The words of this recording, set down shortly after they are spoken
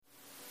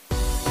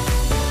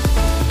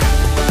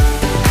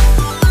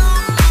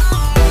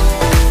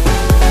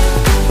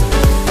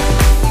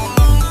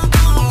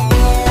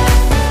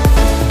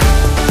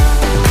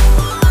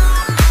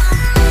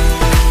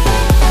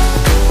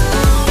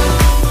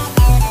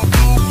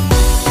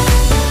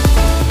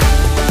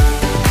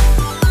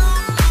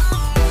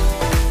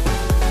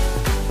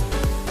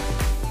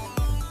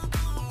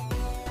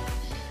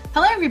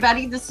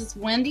everybody. This is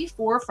Wendy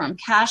Four from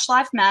Cash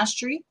Life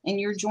Mastery, and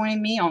you're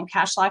joining me on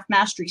Cash Life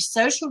Mastery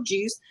Social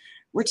Juice,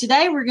 where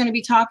today we're going to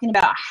be talking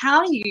about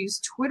how to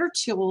use Twitter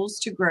tools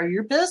to grow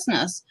your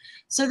business.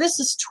 So this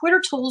is Twitter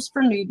Tools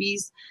for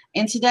Newbies,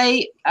 and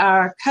today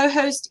our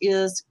co-host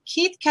is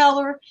Keith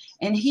Keller,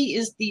 and he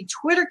is the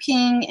Twitter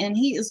King, and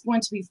he is going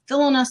to be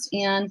filling us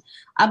in.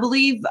 I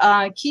believe,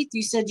 Keith,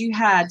 you said you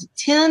had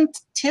 10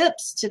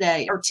 tips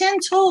today, or 10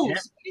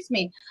 tools,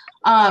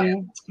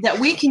 that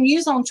we can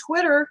use on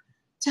Twitter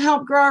to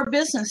help grow our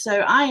business. So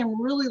I am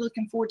really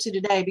looking forward to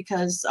today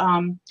because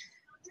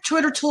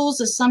Twitter tools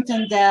is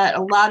something that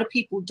a lot of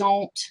people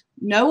don't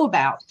know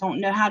about,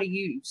 don't know how to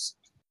use.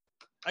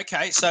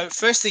 Okay, so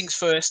first things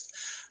first,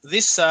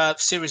 this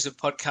series of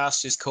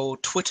podcasts is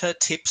called Twitter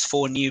Tips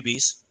for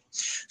Newbies.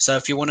 So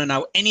if you want to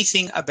know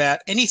anything about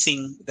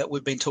anything that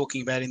we've been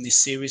talking about in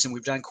this series, and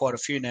we've done quite a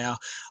few now, I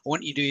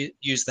want you to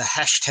use the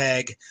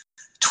hashtag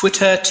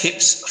Twitter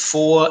Tips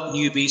for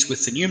Newbies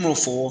with the numeral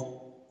 4.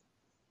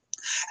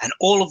 And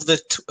all of the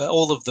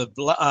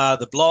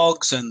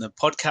blogs and the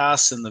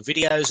podcasts and the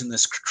videos and the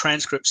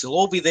transcripts will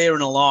all be there in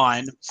a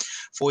line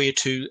for you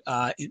to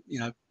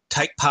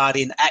take part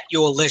in at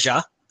your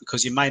leisure,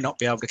 because you may not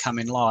be able to come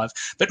in live.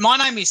 But my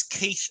name is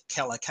Keith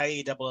Keller,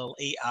 Keller,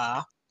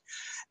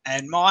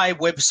 and my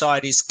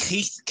website is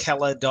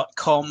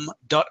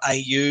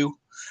keithkeller.com.au.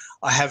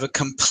 I have a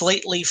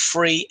completely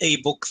free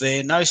ebook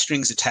there, no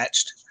strings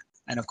attached.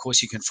 And of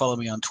course, you can follow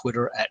me on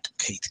Twitter at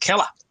Keith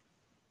Keller.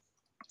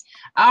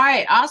 All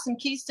right, awesome,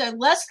 Keith. So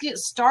let's get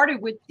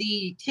started with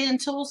the 10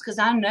 tools, because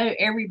I know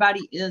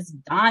everybody is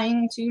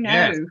dying to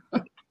know. Yeah.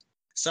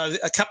 So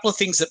a couple of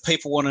things that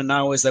people want to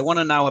know is they want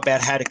to know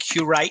about how to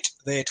curate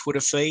their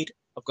Twitter feed.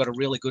 I've got a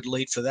really good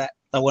lead for that.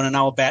 They want to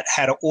know about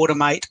how to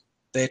automate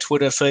their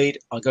Twitter feed.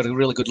 I've got a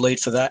really good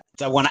lead for that.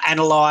 They want to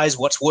analyze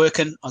what's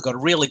working. I've got a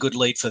really good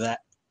lead for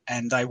that.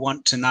 And they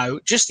want to know,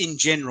 just in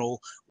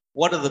general,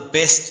 what are the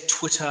best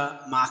Twitter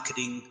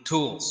marketing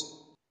tools?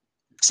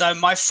 So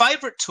my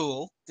favorite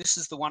tool, this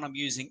is the one I'm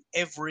using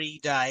every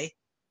day,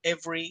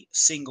 every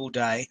single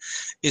day,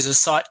 is a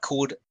site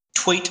called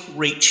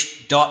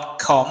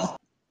tweetreach.com.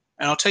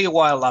 And I'll tell you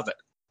why I love it.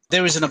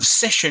 There is an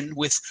obsession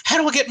with,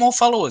 how do I get more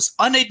followers?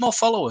 I need more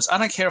followers. I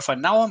don't care if I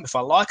know them, if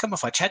I like them,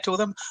 if I chat to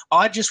them.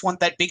 I just want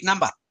that big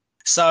number.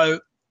 So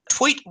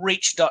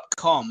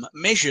tweetreach.com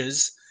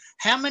measures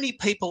how many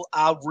people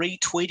are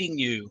retweeting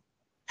you,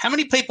 how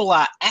many people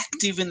are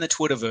active in the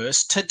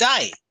Twitterverse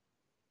today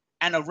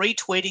and are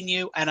retweeting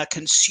you and are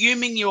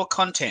consuming your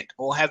content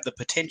or have the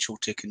potential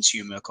to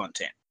consume your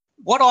content.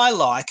 What I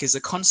like is a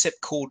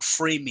concept called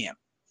freemium,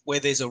 where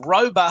there's a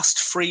robust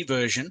free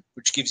version,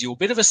 which gives you a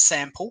bit of a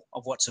sample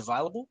of what's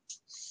available.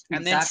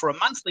 And then for a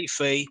monthly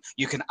fee,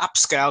 you can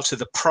upscale to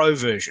the pro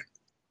version.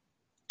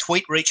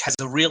 TweetReach has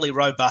a really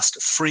robust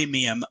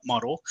freemium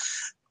model.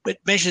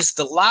 It measures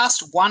the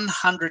last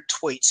 100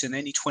 tweets in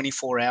any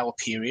 24-hour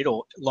period,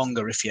 or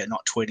longer if you're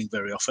not tweeting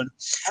very often,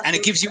 and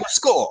it gives you a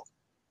score.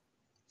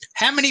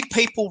 How many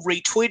people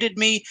retweeted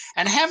me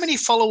and how many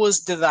followers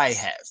do they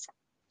have?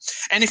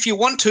 And if you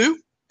want to,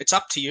 it's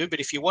up to you,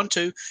 but if you want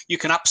to, you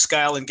can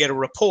upscale and get a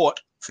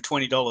report for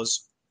 $20.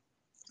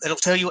 It'll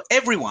tell you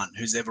everyone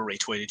who's ever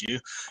retweeted you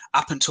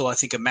up until, I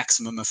think, a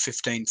maximum of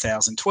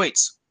 15,000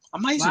 tweets.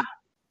 Amazing. Wow.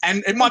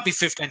 And it might be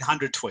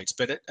 1,500 tweets,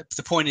 but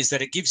the point is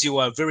that it gives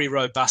you a very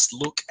robust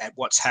look at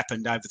what's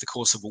happened over the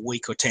course of a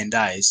week or 10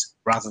 days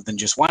rather than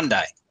just one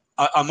day.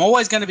 I'm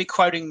always going to be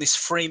quoting this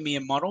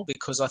freemium model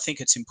because I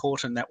think it's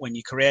important that when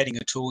you're creating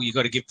a tool, you've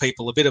got to give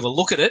people a bit of a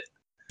look at it.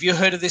 Have you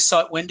heard of this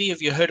site, Wendy?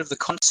 Have you heard of the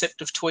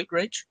concept of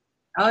TweetReach?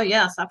 Oh,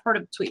 yes, I've heard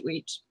of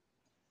TweetReach.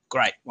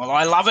 Great. Well,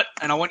 I love it,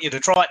 and I want you to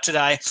try it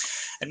today.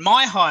 And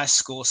my highest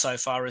score so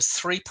far is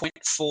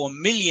 3.4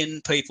 million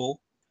people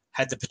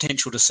had the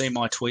potential to see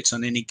my tweets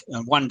on any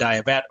one day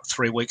about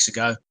 3 weeks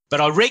ago.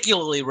 But I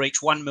regularly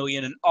reach 1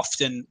 million and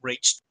often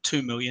reach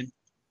 2 million.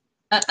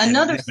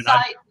 Another site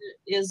that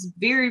is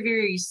very,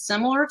 very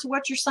similar to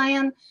what you're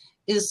saying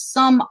is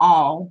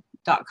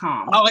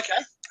SumAll.com. Oh,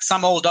 okay.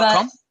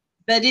 SumAll.com.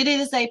 But it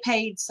is a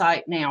paid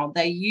site now.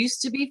 They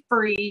used to be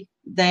free.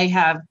 They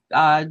have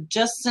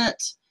just sent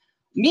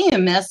me a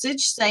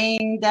message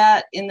saying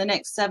that in the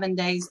next 7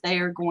 days, they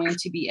are going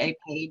to be a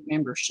paid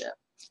membership.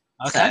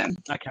 Okay.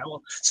 Okay.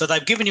 Well, so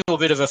they've given you a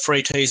bit of a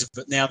free teaser,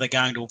 but now they're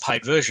going to a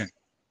paid version.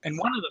 And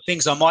one of the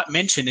things I might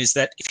mention is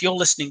that if you're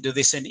listening to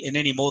this in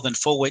any more than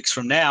 4 weeks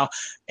from now,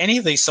 any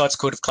of these sites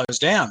could have closed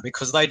down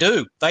because they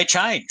do. They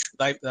change.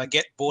 They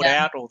get bought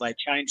out or they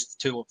change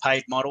to a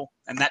paid model.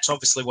 And that's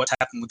obviously what's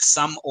happened with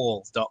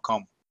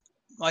SumAll.com.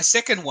 My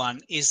second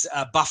one is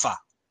Buffer.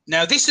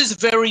 Now, this is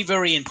very,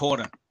 very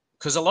important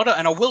because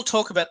and I will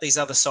talk about these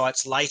other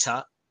sites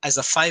later as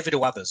a favor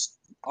to others.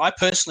 I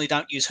personally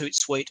don't use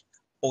Hootsuite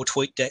or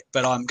TweetDeck,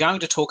 but I'm going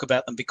to talk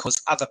about them because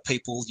other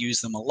people use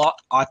them a lot.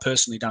 I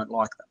personally don't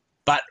like them.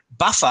 But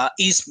Buffer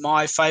is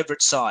my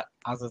favorite site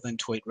other than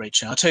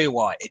TweetReach. And I'll tell you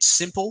why. It's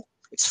simple,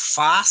 it's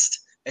fast,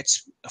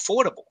 it's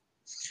affordable.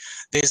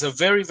 There's a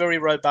very, very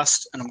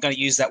robust, and I'm going to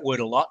use that word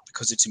a lot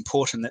because it's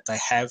important that they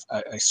have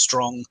a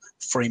strong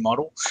free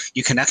model.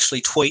 You can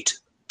actually tweet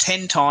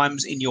 10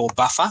 times in your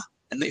buffer.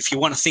 And if you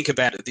want to think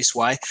about it this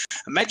way,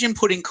 imagine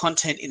putting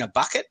content in a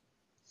bucket,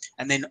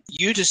 and then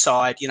you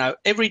decide,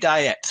 every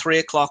day at 3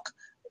 o'clock,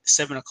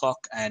 7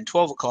 o'clock, and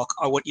 12 o'clock,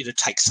 I want you to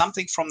take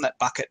something from that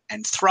bucket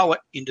and throw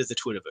it into the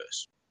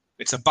Twitterverse.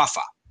 It's a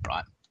buffer,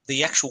 right?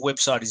 The actual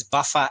website is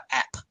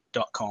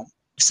bufferapp.com.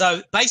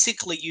 So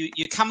basically,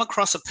 you come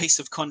across a piece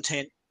of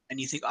content and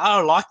you think, oh,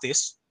 I like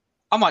this.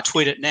 I might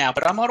tweet it now,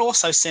 but I might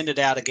also send it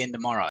out again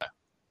tomorrow.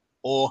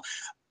 Or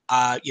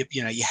you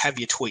have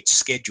your tweets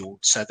scheduled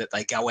so that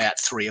they go out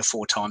 3 or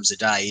 4 times a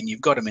day, and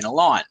you've got them in a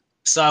line.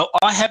 So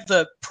I have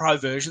the pro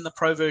version. The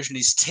pro version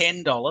is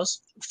 $10.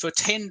 For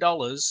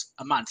 $10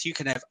 a month, you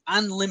can have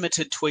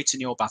unlimited tweets in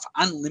your buffer.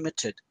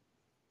 Unlimited.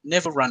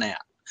 Never run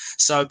out.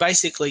 So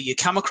basically, you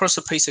come across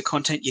a piece of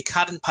content, you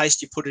cut and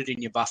paste, you put it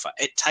in your buffer.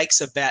 It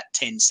takes about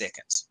 10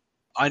 seconds.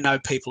 I know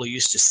people who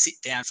used to sit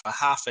down for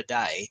half a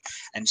day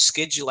and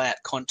schedule out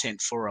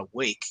content for a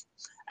week,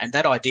 and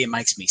that idea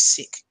makes me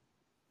sick.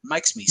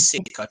 I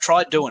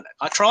tried doing it.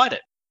 I tried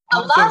it. A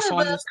lot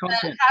of us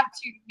that have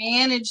to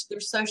manage their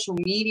social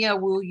media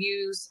will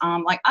use,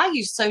 I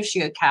use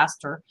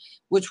Sociocaster,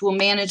 which will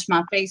manage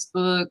my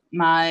Facebook,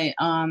 my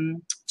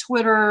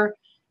Twitter,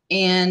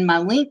 and my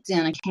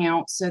LinkedIn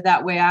account, so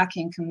that way I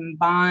can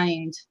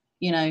combine,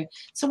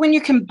 So when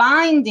you're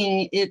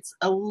combining, it's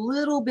a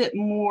little bit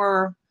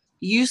more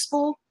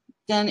useful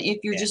than if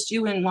you're just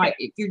doing,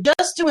 if you're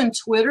just doing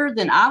Twitter,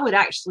 then I would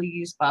actually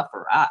use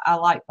Buffer. I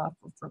like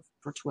Buffer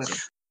for Twitter.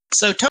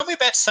 So tell me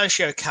about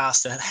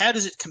Sociocaster. How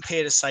does it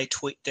compare to, say,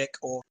 TweetDeck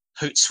or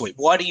Hootsuite?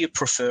 Why do you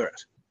prefer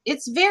it?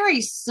 It's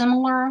very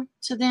similar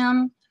to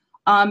them,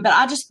 but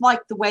I just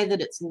like the way that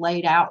it's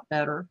laid out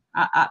better.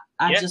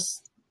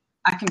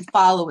 I can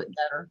follow it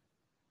better.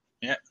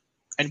 Yeah.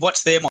 And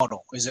what's their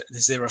model?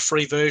 Is there a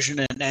free version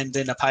and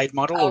then a paid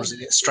model, or is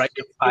it straight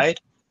to paid?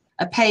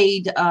 A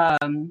paid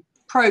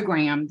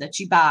program that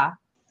you buy.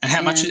 And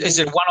how much is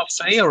it? A one-off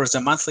fee or is it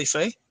a monthly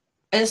fee?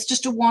 It's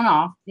just a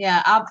one-off.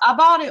 Yeah, I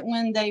bought it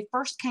when they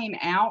first came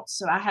out,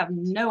 so I have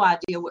no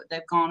idea what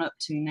they've gone up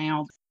to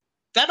now.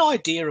 That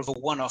idea of a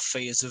one-off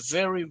fee is a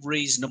very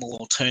reasonable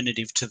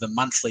alternative to the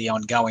monthly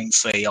ongoing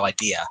fee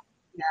idea.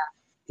 Yeah.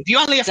 If you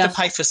only have to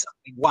pay for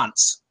something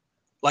once,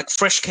 like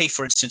FreshKey,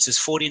 for instance, is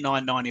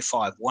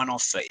 $49.95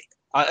 one-off fee.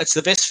 It's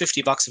the best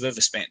 $50 I've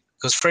ever spent,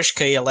 because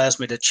FreshKey allows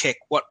me to check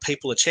what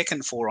people are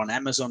checking for on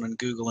Amazon and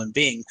Google and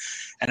Bing,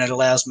 and it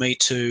allows me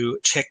to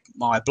check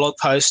my blog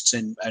posts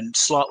and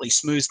slightly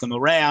smooth them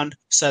around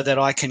so that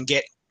I can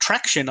get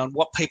traction on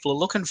what people are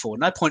looking for.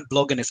 No point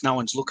blogging if no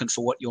one's looking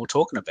for what you're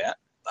talking about.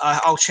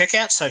 I'll check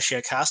out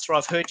Sociocaster.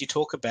 I've heard you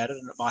talk about it,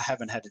 and I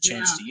haven't had a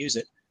chance to use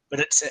it.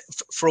 But it's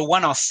for a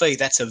one-off fee,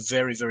 that's a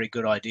very, very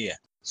good idea.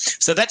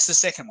 So that's the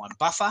second one.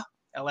 Buffer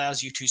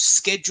allows you to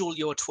schedule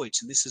your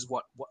tweets, and this is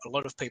what a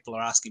lot of people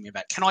are asking me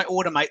about. Can I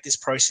automate this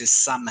process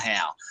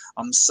somehow?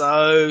 I'm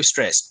so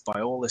stressed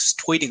by all this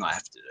tweeting I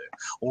have to do,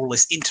 all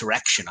this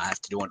interaction I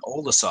have to do on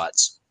all the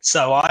sites.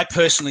 So I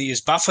personally use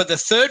Buffer. The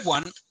third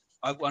one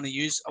I want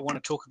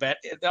to talk about,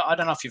 I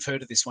don't know if you've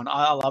heard of this one.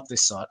 I love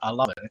this site. I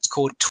love it. It's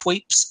called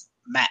Tweeps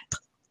Map,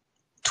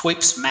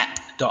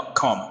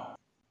 tweepsmap.com.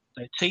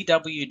 So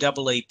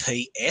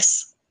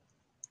TWEEPS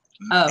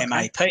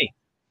MAP,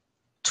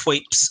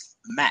 Tweeps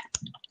Map.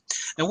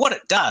 Now, what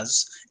it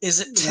does is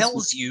it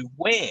tells you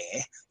where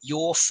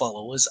your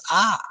followers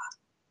are.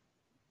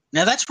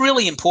 Now, that's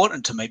really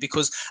important to me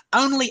because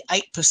only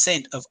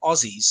 8% of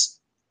Aussies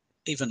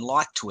even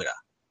like Twitter.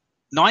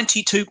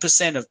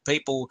 92% of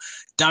people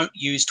don't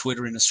use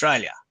Twitter in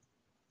Australia.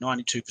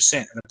 92%.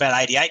 And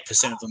about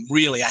 88% of them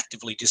really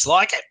actively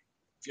dislike it,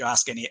 if you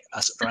ask any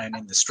Australian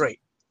in the street.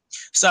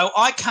 So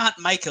I can't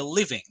make a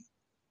living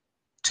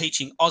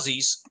teaching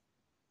Aussies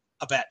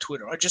about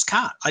Twitter. I just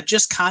can't. I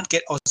just can't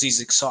get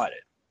Aussies excited.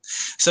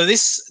 So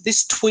this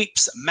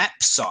Tweeps Map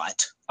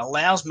site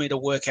allows me to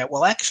work out,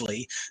 well,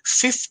 actually,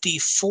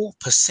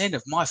 54%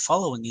 of my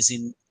following is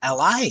in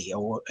LA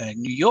or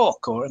New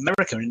York or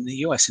America, in the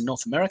US, in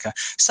North America.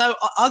 So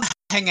I'll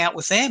hang out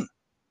with them.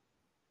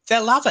 They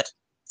love it.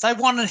 They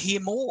want to hear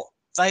more.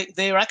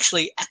 They're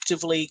actually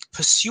actively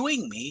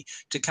pursuing me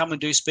to come and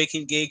do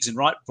speaking gigs and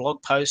write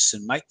blog posts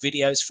and make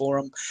videos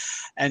for them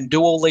and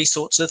do all these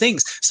sorts of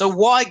things. So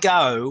why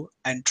go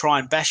and try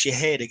and bash your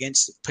head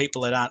against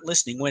people that aren't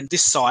listening when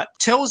this site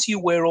tells you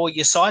where all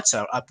your sites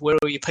are, where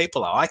all your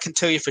people are? I can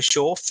tell you for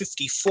sure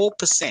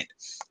 54%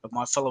 of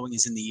my following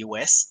is in the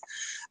US,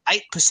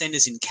 8%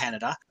 is in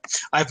Canada.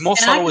 I have more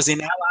followers in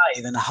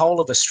LA than the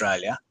whole of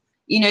Australia.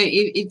 You know,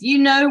 if you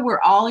know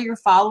where all your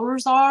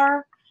followers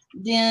are,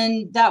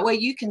 then that way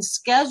you can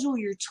schedule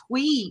your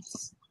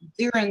tweets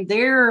during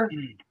their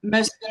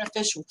most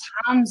beneficial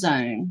time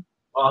zone.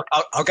 Well,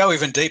 I'll go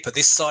even deeper.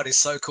 This site is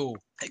so cool.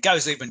 It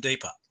goes even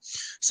deeper.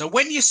 So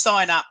when you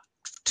sign up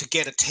to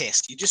get a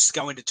test, you just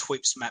go into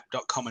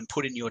tweepsmap.com and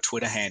put in your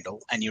Twitter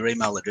handle and your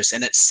email address,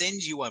 and it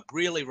sends you a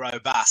really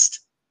robust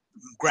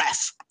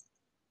graph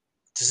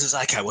This is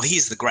okay. Well,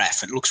 here's the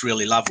graph. It looks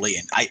really lovely,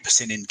 and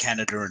 8% in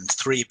Canada and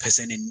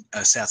 3% in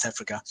South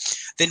Africa.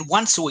 Then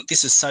once a week,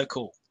 this is so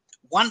cool.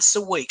 Once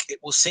a week, it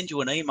will send you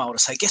an email to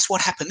say, guess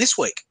what happened this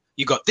week?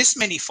 You got this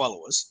many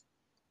followers,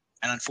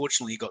 and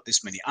unfortunately, you got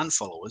this many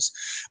unfollowers.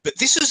 But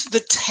this is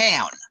the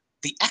town,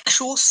 the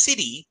actual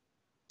city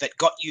that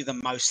got you the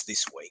most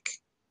this week.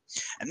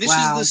 And this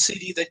is the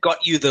city that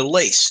got you the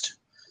least.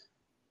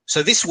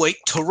 So this week,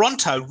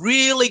 Toronto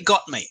really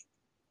got me.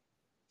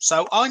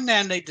 So I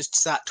now need to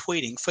start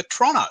tweeting for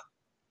Toronto.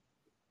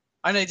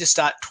 I need to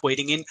start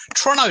tweeting in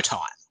Toronto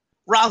time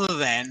rather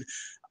than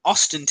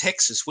Austin,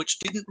 Texas, which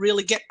didn't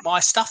really get my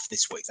stuff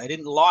this week. They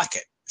didn't like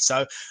it.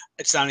 So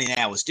it's only an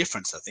hour's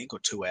difference, I think, or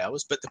 2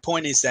 hours. But the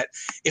point is that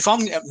if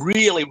I'm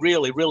really,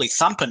 really, really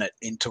thumping it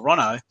in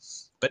Toronto,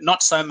 but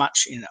not so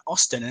much in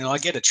Austin, and I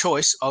get a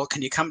choice, oh,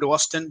 can you come to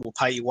Austin? We'll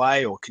pay you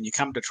way. Or can you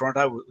come to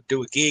Toronto? We'll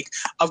do a gig.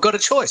 I've got a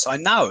choice. I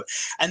know.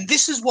 And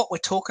this is what we're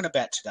talking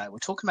about today. We're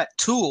talking about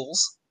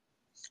tools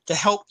to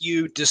help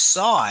you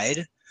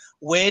decide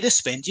where to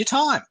spend your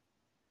time.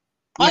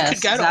 Yes, I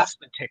could go to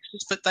Austin,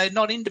 Texas, but they're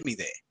not into me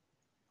there.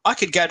 I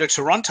could go to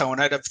Toronto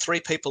and I'd have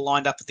 3 people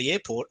lined up at the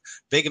airport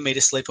begging me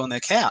to sleep on their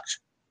couch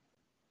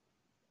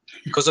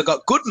because I've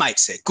got good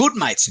mates there, good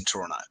mates in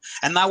Toronto,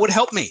 and they would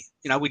help me.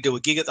 You know, we'd do a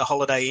gig at the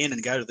Holiday Inn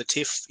and go to the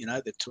TIFF, you know,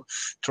 the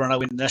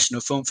Toronto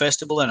International Film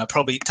Festival, and I'd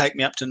probably take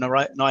me up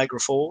to Niagara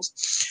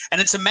Falls.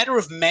 And it's a matter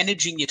of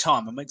managing your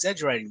time. I'm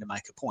exaggerating to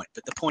make a point,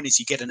 but the point is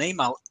you get an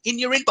email in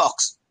your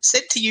inbox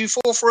sent to you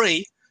for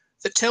free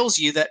that tells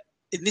you that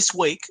in this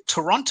week,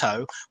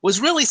 Toronto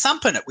was really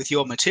thumping it with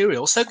your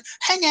material, so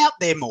hang out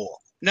there more.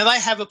 Now, they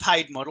have a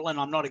paid model, and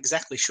I'm not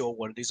exactly sure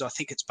what it is. I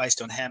think it's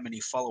based on how many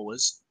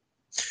followers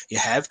you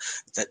have,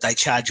 that they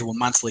charge you a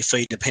monthly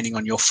fee depending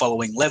on your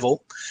following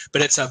level.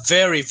 But it's a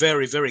very,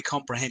 very, very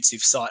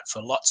comprehensive site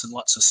for lots and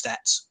lots of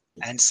stats.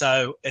 And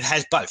so it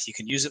has both. You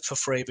can use it for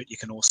free, but you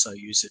can also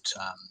use it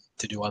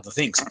to do other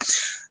things.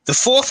 The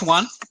fourth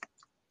one,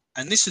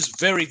 and this is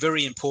very,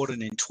 very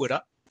important in Twitter.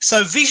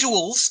 So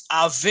visuals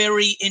are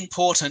very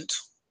important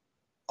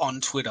on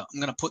Twitter. I'm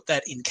going to put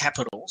that in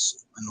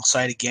capitals, and I'll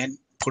say it again,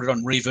 put it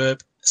on reverb,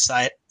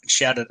 say it, and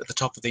shout it at the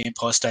top of the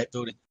Empire State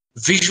Building.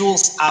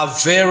 Visuals are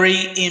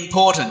very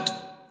important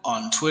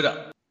on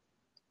Twitter.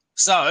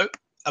 So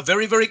a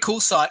very, very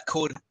cool site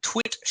called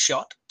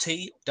Twitshot,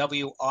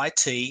 Twitshot,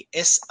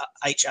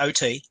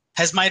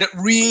 has made it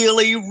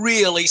really,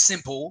 really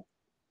simple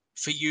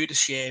for you to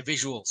share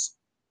visuals.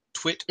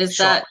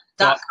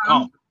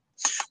 Twitshot.com.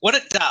 What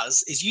it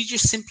does is you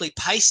just simply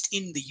paste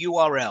in the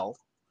URL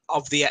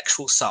of the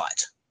actual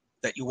site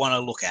that you want to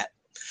look at,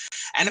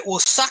 and it will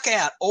suck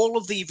out all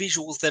of the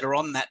visuals that are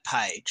on that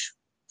page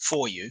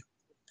for you,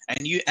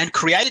 and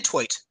create a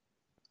tweet.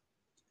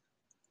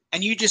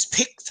 And you just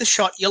pick the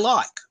shot you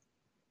like.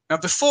 Now,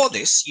 before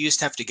this, you used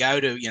to have to go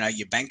to,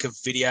 your bank of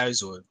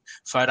videos or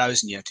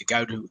photos, and you had to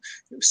go to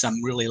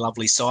some really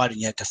lovely site, and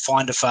you had to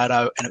find a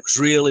photo, and it was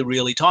really,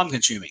 really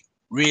time-consuming.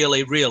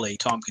 Really, really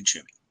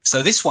time-consuming.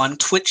 So this one,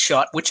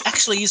 Twitshot, which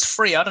actually is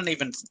free. I don't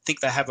even think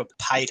they have a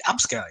paid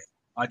upscale.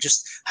 I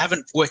just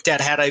haven't worked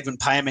out how to even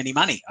pay them any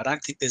money. I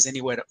don't think there's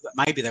anywhere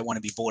maybe they want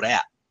to be bought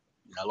out,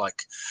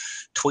 like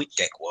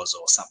TweetDeck was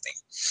or something,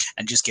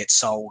 and just get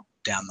sold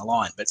down the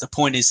line. But the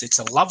point is, it's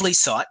a lovely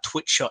site,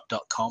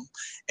 twitshot.com.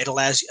 It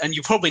allows you, and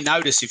you probably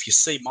notice if you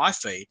see my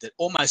feed, that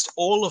almost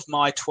all of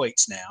my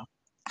tweets now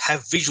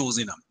have visuals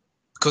in them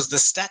because the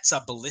stats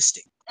are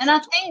ballistic. And I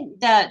think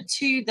that,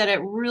 too, that it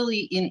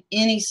really, in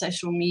any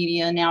social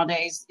media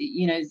nowadays,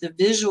 the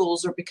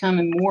visuals are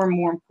becoming more and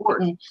more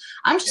important.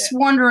 I'm just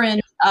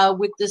wondering,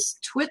 with this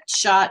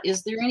Twitshot,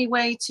 is there any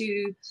way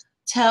to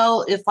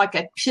tell if, like,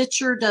 a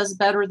picture does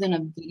better than a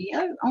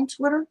video on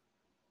Twitter?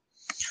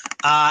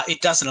 It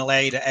doesn't allow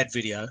you to add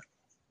video.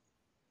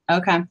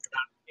 Okay.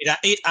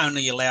 It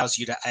only allows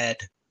you to add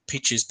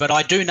pictures, but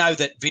I do know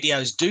that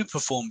videos do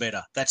perform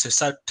better. That's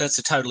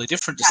a totally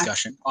different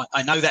discussion.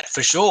 I know that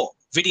for sure.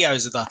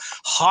 Videos are the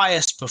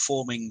highest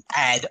performing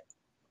ad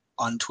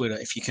on Twitter.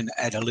 If you can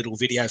add a little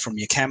video from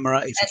your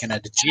camera, if you can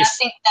add a GIF. I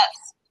think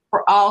that's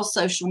for all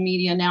social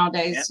media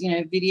nowadays.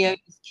 Video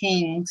is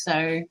king.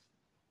 So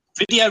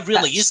video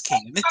really is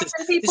king. And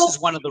this is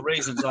one of the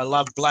reasons I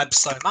love Blab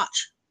so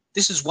much.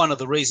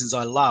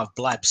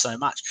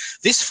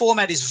 This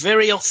format is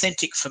very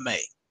authentic for me.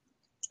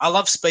 I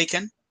love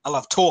speaking. I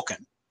love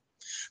talking.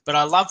 But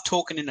I love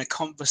talking in a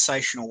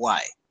conversational way.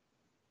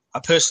 I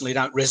personally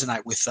don't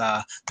resonate with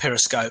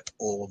Periscope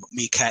or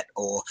Meerkat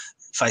or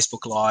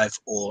Facebook Live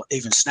or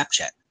even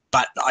Snapchat.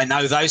 But I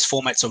know those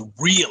formats are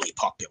really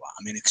popular.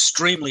 I mean,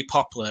 extremely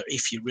popular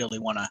if you really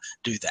want to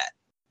do that.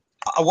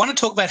 I want to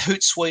talk about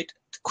Hootsuite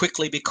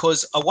quickly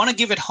because I want to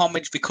give it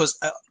homage because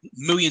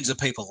millions of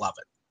people love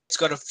it. It's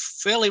got a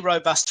fairly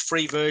robust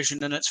free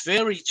version and it's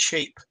very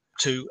cheap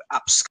to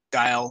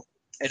upscale.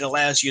 It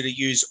allows you to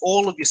use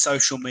all of your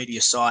social media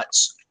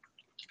sites,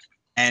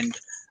 and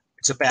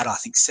it's about, I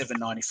think,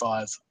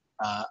 $7.95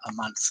 a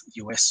month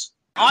US.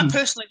 I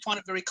personally find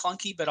it very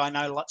clunky, but I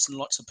know lots and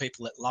lots of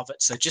people that love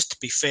it. So just to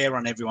be fair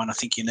on everyone, I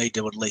think you need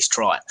to at least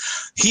try it.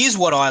 Here's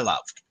what I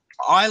love.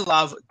 I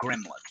love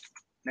Gremlin.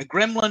 Now,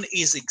 Gremlin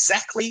is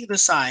exactly the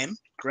same.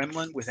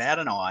 Gremlin without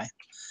an I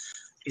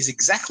is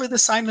exactly the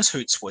same as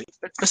Hootsuite,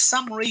 but for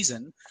some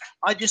reason,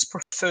 I just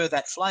prefer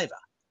that flavor.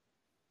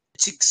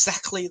 It's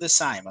exactly the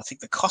same. I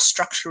think the cost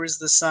structure is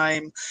the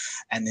same,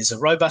 and there's a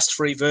robust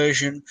free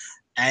version.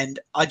 And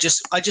I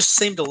just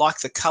seem to like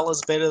the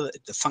colors better.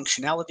 The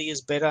functionality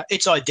is better.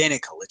 It's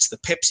identical. It's the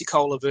Pepsi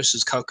Cola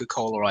versus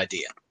Coca-Cola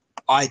idea.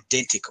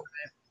 Identical.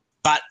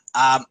 But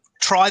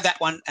try that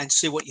one and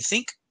see what you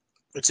think.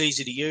 It's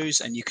easy to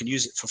use, and you can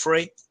use it for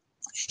free.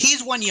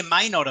 Here's one you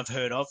may not have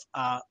heard of,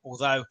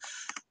 although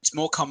it's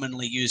more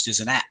commonly used as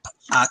an app.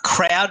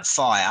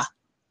 Crowdfire.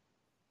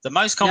 The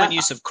most common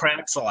use of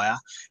Crowdfire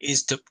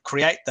is to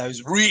create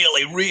those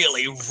really,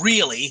 really,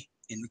 really,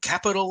 in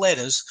capital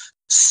letters,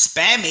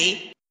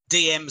 spammy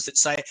DMs that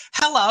say,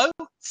 hello,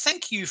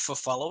 thank you for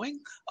following.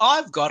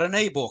 I've got an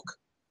ebook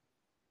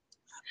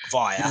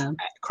via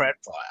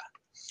Crowdfire.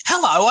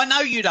 Hello, I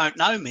know you don't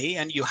know me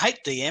and you hate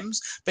DMs,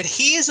 but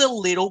here's a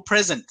little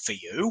present for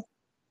you.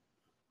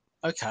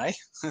 Okay,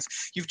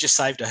 you've just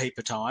saved a heap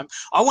of time.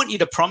 I want you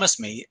to promise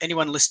me,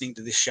 anyone listening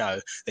to this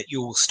show, that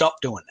you will stop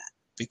doing that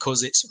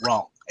because it's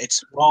wrong.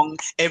 It's wrong.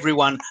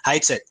 Everyone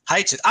hates it.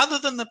 Hates it. Other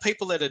than the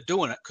people that are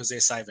doing it because they're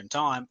saving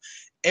time,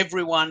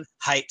 everyone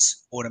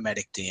hates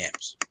automatic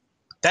DMs.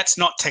 That's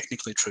not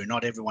technically true.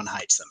 Not everyone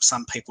hates them.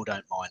 Some people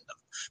don't mind them,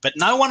 but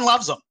no one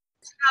loves them.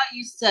 That's how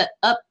you set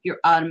up your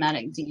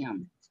automatic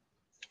DM.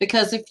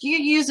 Because if you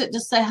use it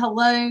to say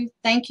hello,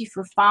 thank you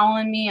for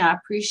following me, I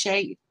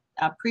appreciate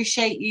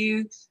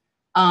you,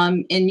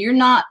 and you're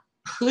not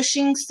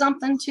pushing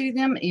something to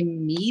them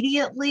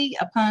immediately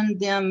upon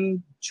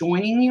them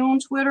joining you on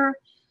Twitter,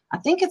 I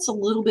think it's a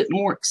little bit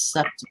more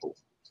acceptable.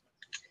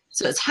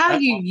 So it's how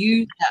you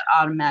use that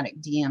automatic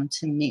DM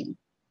to me.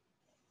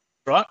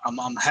 Right.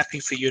 I'm happy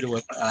for you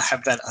to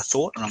have that a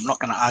thought, and I'm not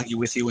going to argue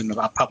with you in the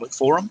public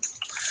forum,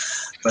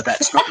 but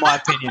that's not my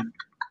opinion.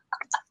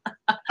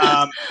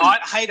 I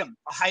hate them.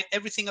 I hate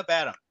everything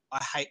about them.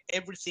 I hate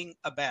everything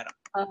about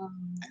them.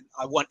 And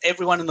I want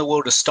everyone in the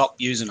world to stop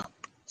using them.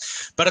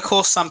 But, of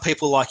course, some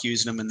people like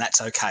using them, and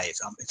that's okay.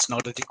 It's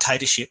not a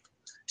dictatorship.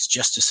 It's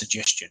just a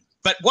suggestion.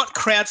 But what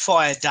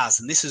Crowdfire does,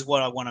 and this is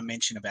what I want to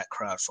mention about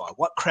Crowdfire,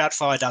 what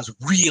Crowdfire does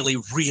really,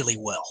 really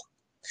well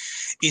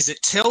is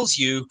it tells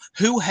you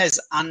who has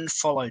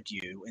unfollowed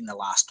you in the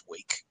last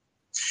week.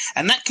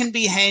 And that can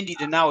be handy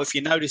to know if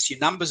you notice your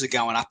numbers are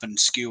going up and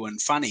skew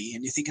and funny,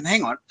 and you're thinking,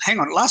 hang on,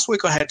 last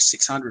week I had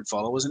 600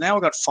 followers, and now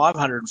I've got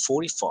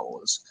 540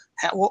 followers.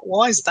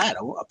 Why is that?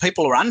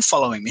 People are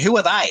unfollowing me. Who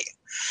are they?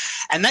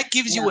 And that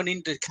gives you an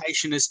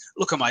indication as,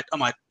 look, am I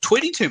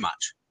tweeting too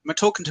much? Am I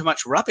talking too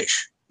much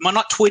rubbish? Am I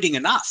not tweeting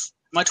enough?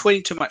 Am I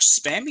tweeting too much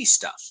spammy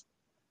stuff?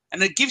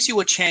 And it gives you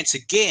a chance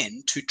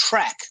again to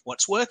track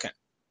what's working.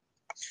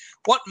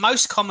 What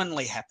most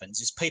commonly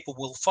happens is people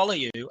will follow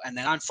you and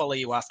then unfollow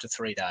you after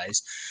 3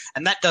 days,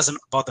 and that doesn't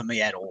bother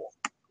me at all.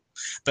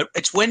 But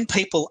it's when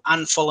people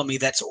unfollow me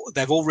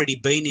they've already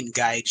been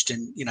engaged,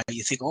 and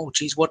you think, oh,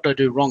 geez, what did I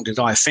do wrong? Did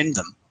I offend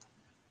them?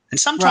 And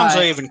sometimes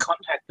I even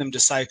contact them to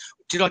say,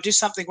 did I do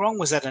something wrong?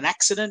 Was that an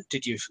accident?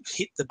 Did you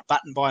hit the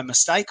button by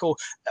mistake, or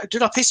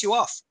did I piss you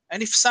off?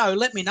 And if so,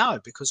 let me know,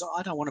 because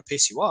I don't want to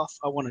piss you off.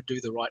 I want to do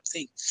the right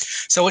thing.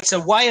 So it's a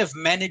way of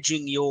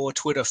managing your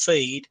Twitter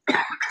feed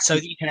so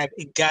that you can have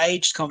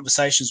engaged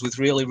conversations with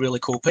really, really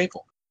cool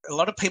people. A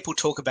lot of people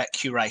talk about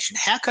curation.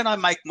 How can I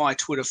make my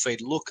Twitter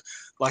feed look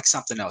like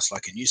something else,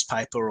 like a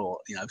newspaper, or,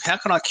 how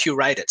can I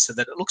curate it so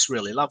that it looks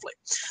really lovely?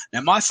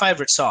 Now, my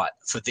favorite site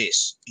for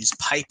this is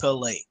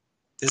Paperly.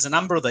 There's a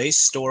number of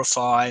these,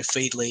 Storify,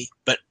 Feedly,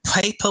 but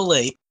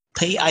Paperly,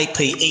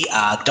 Paper.li.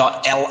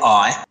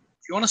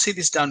 If you want to see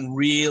this done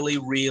really,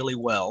 really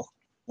well,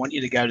 I want you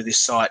to go to this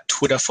site,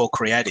 Twitter for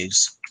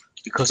Creatives,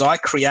 because I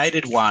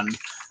created one.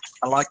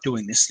 I like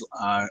doing this.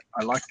 I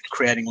like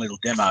creating little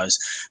demos.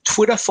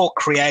 Twitter for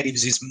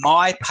Creatives is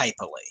my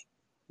Paperly.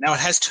 Now,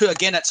 it has two.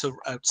 Again, it's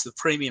the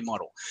premium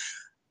model.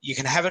 You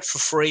can have it for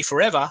free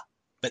forever,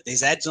 but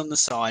there's ads on the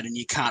side and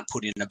you can't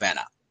put in a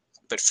banner.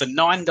 But for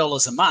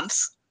 $9 a month,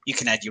 you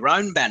can add your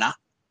own banner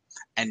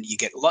and you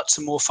get lots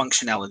of more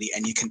functionality,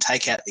 and you can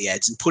take out the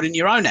ads and put in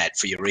your own ad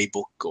for your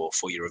ebook or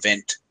for your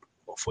event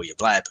or for your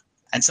blab.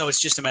 And so it's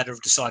just a matter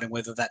of deciding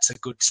whether that's a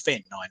good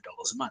spend,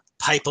 $9 a month.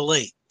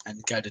 Paperly,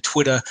 and go to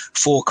Twitter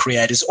for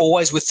Creators,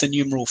 always with the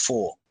numeral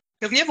 4.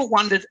 Have you ever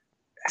wondered,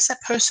 has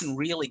that person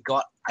really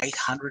got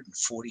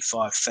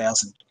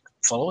 845,000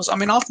 followers? I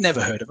mean, I've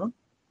never heard of them.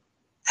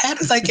 How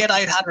did they get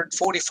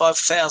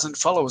 845,000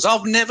 followers?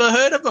 I've never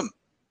heard of them.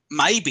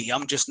 Maybe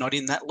I'm just not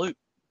in that loop.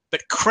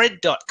 But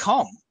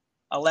cred.com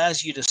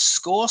allows you to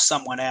score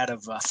someone out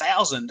of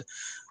 1,000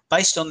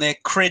 based on their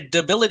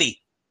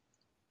credibility.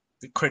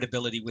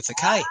 Credibility with a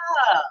K.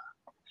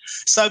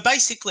 So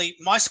basically,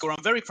 my score,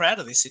 I'm very proud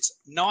of this. It's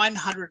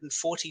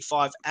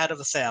 945 out of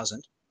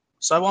 1,000.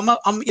 So I'm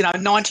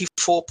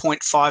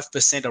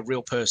 94.5% a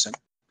real person.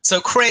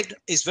 So Cred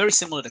is very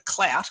similar to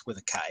Clout with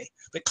a K,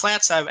 but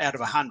Clout's out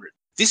of 100.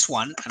 This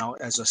one, and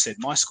as I said,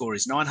 my score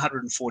is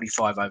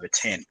 945 over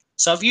 10.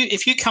 So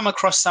if you come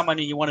across someone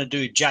and you want to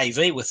do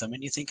JV with them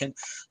and you're thinking,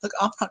 look,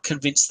 I'm not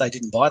convinced they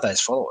didn't buy those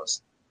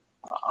followers.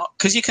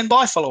 Because you can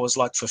buy followers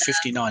like for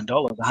 $59,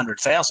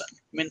 100,000. I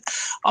mean,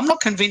 I'm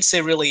not convinced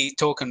they're really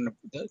talking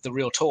the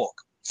real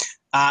talk.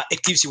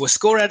 It gives you a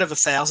score out of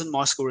 1,000.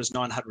 My score is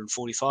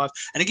 945.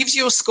 And it gives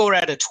you a score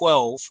out of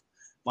 12.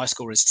 My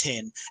score is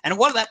 10. And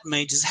what that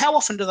means is how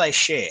often do they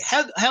share?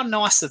 How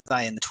nice are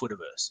they in the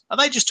Twitterverse? Are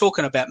they just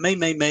talking about me,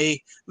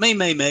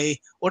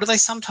 or do they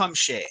sometimes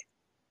share?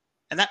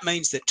 And that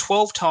means that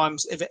 12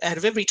 times, out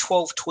of every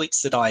 12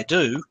 tweets that I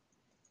do,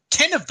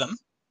 10 of them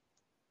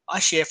I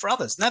share for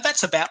others. Now,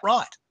 that's about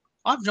right.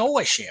 I'm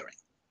always sharing.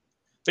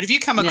 But if you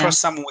come across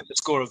someone with a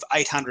score of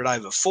 800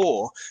 over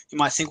 4, you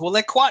might think, well,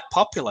 they're quite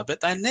popular,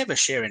 but they never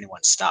share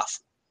anyone's stuff.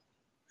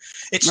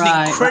 It's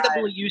an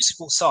incredibly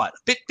useful site,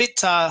 a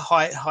bit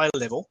high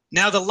level.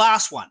 Now, the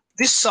last one,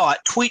 this site,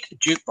 Tweet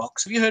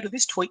Jukebox. Have you heard of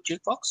this, Tweet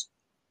Jukebox?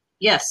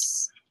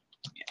 Yes.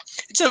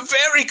 It's a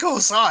very cool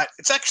site.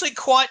 It's actually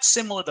quite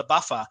similar to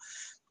Buffer.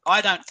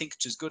 I don't think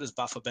it's as good as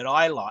Buffer, but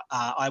I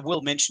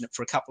will mention it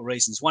for a couple of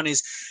reasons. One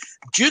is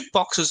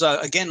jukeboxes are,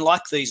 again,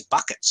 like these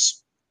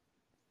buckets.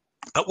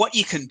 But what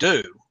you can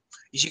do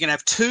is you can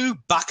have 2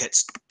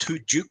 buckets, 2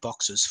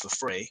 jukeboxes for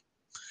free,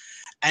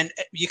 and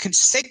you can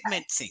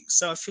segment things.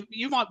 So if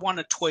you might want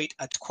to tweet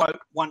a quote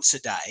once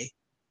a day,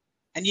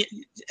 and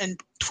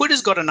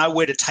Twitter's got to know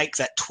where to take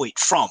that tweet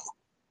from.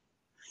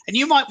 And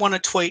you might want to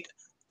tweet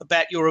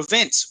about your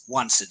events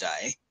once a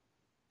day,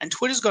 and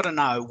Twitter's got to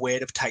know where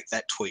to take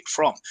that tweet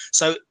from.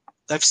 So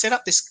they've set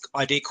up this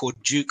idea called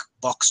juke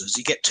boxes.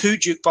 You get 2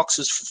 juke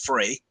boxes for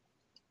free,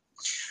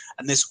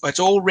 and it's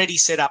already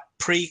set up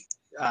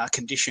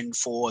conditioned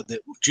for the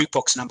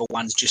jukebox number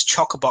 1's just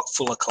chock-a-block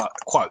full of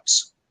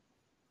quotes.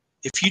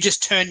 If you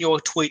just turn your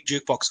Tweet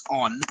Jukebox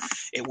on,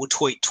 it will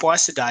tweet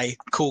twice a day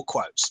cool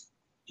quotes.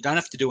 You don't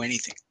have to do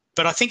anything.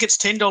 But I think it's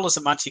 $10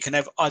 a month. You can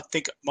have, I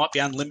think it might be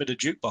unlimited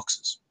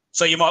jukeboxes.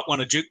 So you might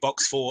want a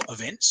jukebox for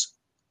events.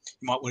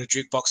 You might want a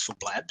jukebox for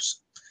blabs.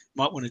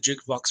 You might want a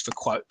jukebox for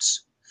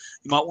quotes.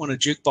 You might want a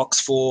jukebox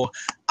for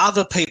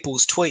other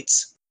people's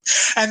tweets.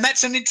 And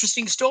that's an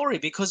interesting story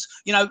because,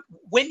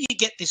 when you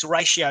get this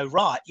ratio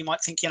right, you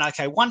might think,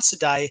 okay, once a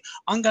day,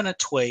 I'm going to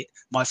tweet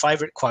my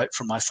favorite quote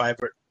from my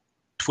favorite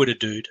Twitter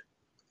dude.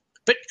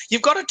 But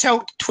you've got to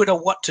tell Twitter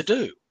what to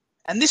do.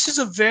 And this is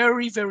a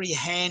very, very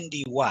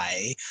handy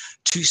way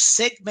to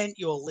segment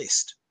your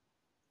list.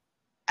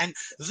 And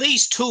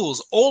these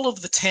tools, all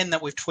of the 10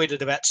 that we've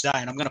tweeted about today,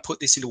 and I'm going to put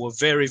this into a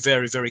very,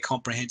 very, very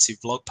comprehensive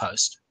blog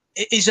post,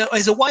 is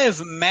a way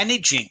of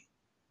managing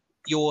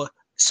your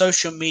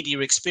social media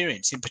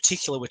experience. In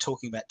particular, we're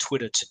talking about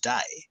Twitter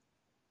today.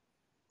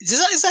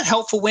 Is that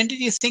helpful, Wendy?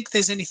 Do you think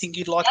there's anything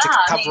you'd like to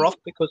cover off?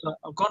 Because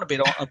I've gone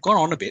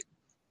on a bit.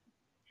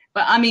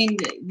 But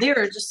there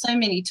are just so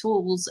many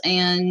tools,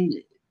 and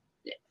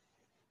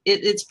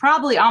it's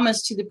probably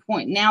almost to the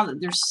point now that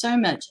there's so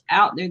much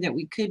out there that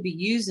we could be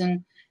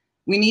using.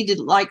 We need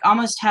to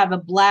almost have a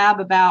blab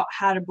about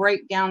how to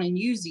break down and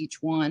use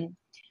each one.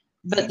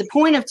 But the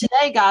point of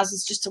today, guys,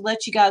 is just to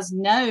let you guys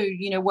know,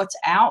 what's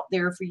out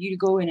there for you to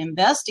go and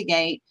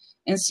investigate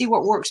and see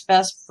what works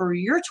best for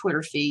your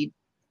Twitter feed.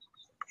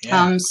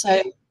 Yeah.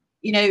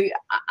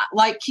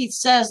 Like Keith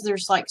says,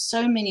 there's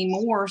so many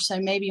more. So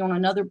maybe on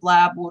another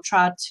blab, we'll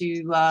try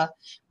to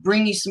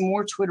bring you some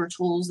more Twitter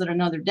tools at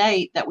another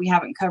date that we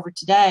haven't covered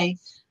today.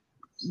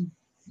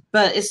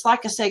 But it's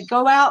like I said,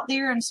 go out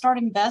there and start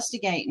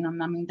investigating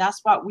them.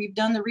 That's what we've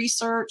done the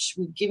research.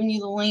 We've given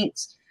you the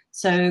links.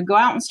 So go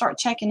out and start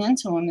checking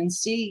into them and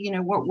see,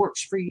 what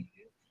works for you.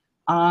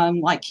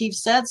 Like Keith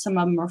said, some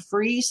of them are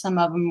free. Some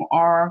of them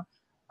are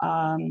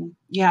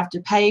you have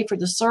to pay for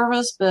the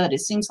service, but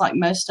it seems like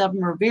most of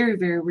them are very,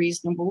 very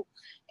reasonable.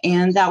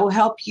 And that will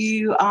help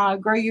you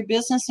grow your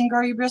business and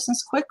grow your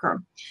business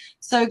quicker.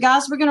 So,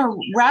 guys, we're going to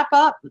wrap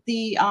up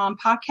the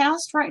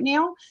podcast right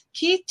now.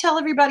 Keith, tell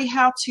everybody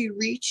how to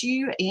reach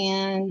you,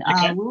 and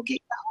we'll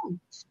get going.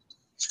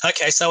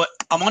 Okay, so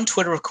I'm on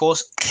Twitter, of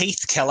course,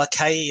 Keith Keller,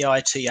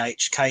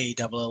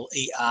 KeithKellerer.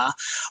 I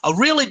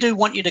really do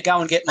want you to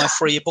go and get my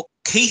free ebook,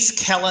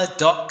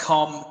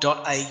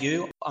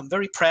 keithkeller.com.au. I'm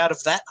very proud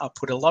of that. I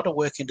put a lot of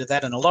work into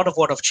that, and a lot of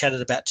what I've chatted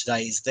about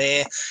today is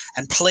there.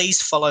 And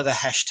please follow the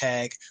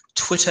hashtag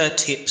Twitter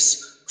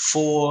Tips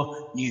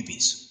for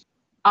Newbies.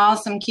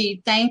 Awesome,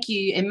 Keith. Thank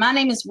you. And my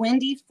name is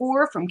Wendy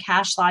Four from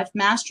Cash Life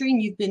Mastery,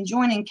 and you've been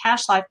joining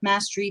Cash Life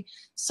Mastery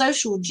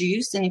Social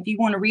Juice. And if you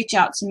want to reach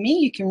out to me,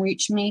 you can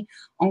reach me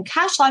on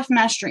Cash Life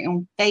Mastery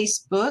on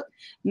Facebook.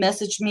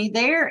 Message me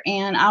there,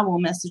 and I will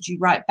message you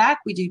right back.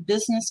 We do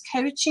business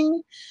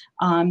coaching.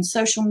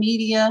 social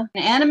media,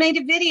 and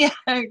animated video,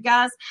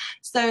 guys.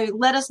 So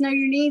let us know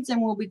your needs,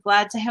 and we'll be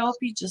glad to help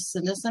you. Just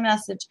send us a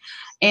message.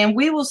 And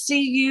we will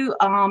see you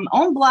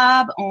on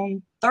Blab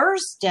on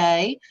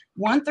Thursday,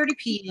 1:30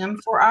 p.m.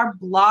 for our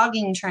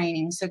blogging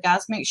training. So,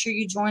 guys, make sure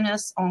you join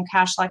us on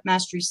Cash Life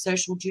Mastery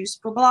Social Juice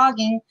for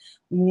blogging,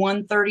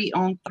 1:30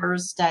 on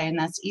Thursday, and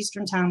that's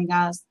Eastern Time,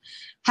 guys.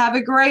 Have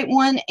a great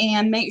one,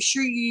 and make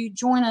sure you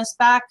join us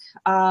back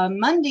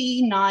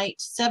Monday night,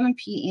 7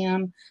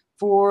 p.m.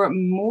 for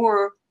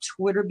more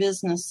Twitter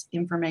business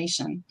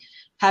information.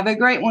 Have a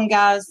great one,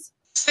 guys.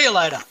 See you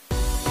later.